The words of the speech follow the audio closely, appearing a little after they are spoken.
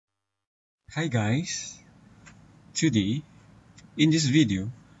Hi guys, today in this video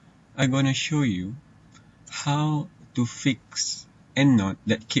I'm gonna show you how to fix EndNote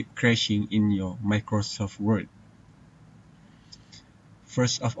that keep crashing in your Microsoft Word.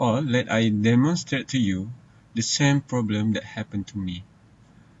 First of all, let I demonstrate to you the same problem that happened to me.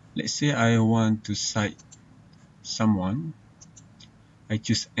 Let's say I want to cite someone. I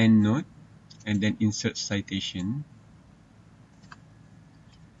choose EndNote and then insert citation,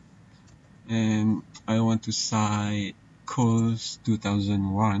 and I want to cite Coles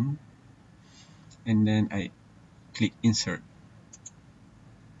 2001, and then I click insert.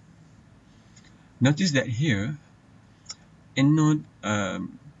 Notice that here EndNote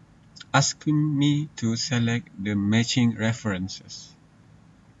asking me to select the matching references,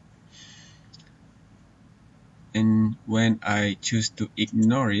 and when I choose to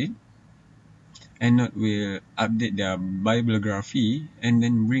ignore it, EndNote will update their bibliography and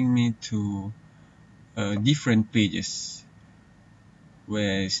then bring me to different pages,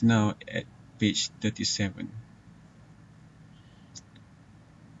 where it's now at page 37.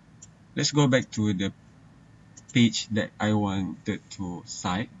 Let's go back to the page that I wanted to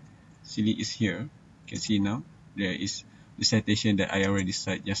cite. Actually, it's here. You can see now there is the citation that I already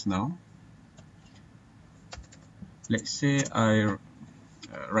cite just now. Let's say I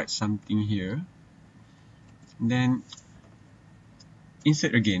write something here, then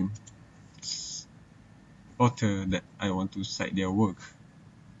insert again author that I want to cite their work.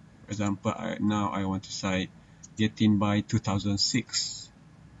 For example, now I want to cite written by 2006.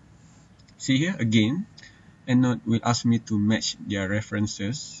 See here again, EndNote will ask me to match their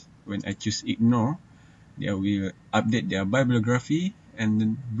references. When I choose ignore, they will update their bibliography and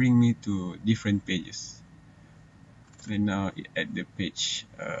then bring me to different pages. And now at the page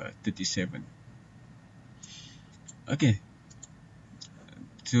 37. Okay,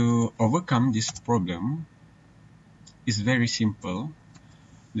 to overcome this problem is very simple.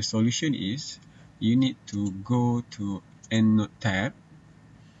 The solution is you need to go to EndNote tab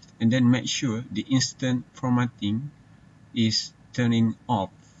and then make sure the instant formatting is turning off.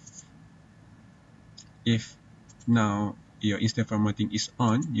 If now your instant formatting is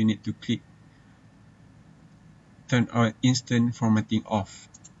on, you need to click turn on instant formatting off.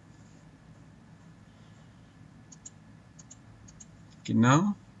 Okay,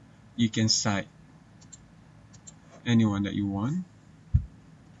 now you can cite anyone that you want.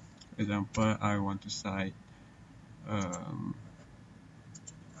 For example, I want to cite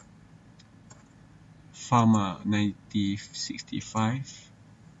Pharma 1965.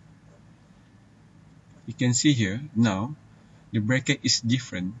 You can see here now the bracket is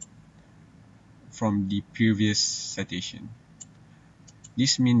different from the previous citation.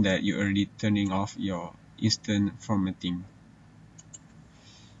 This means that you're already turning off your instant formatting.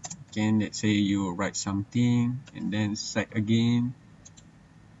 Okay, let's say you write something and then cite again.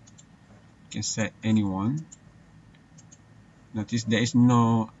 You can cite anyone. Notice there is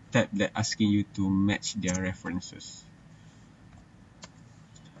no tab that asking you to match their references.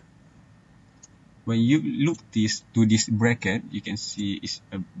 When you look to this bracket, you can see it's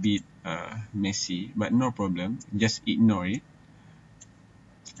a bit messy, but no problem. Just ignore it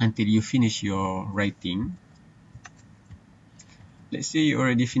until you finish your writing. Let's say you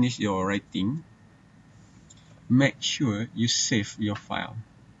already finished your writing. Make sure you save your file.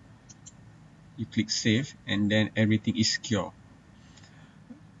 You click save and then everything is secure.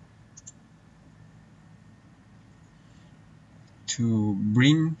 To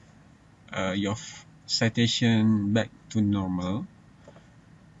bring your citation back to normal,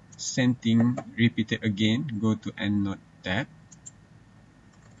 same thing repeated again. Go to EndNote tab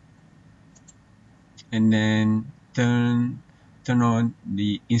and then turn on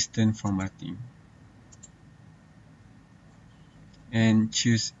the instant formatting and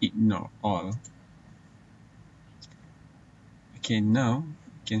choose ignore all. Okay, now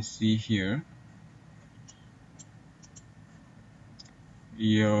you can see here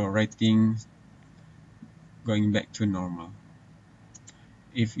your writing going back to normal.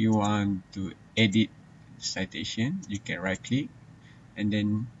 If you want to edit citation, you can right click and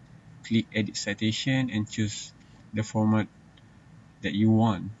then click edit citation and choose the format that you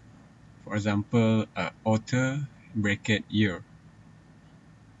want. For example, author bracket year.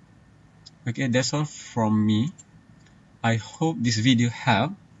 Okay, that's all from me. I hope this video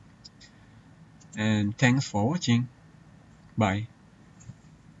helped, and thanks for watching. Bye.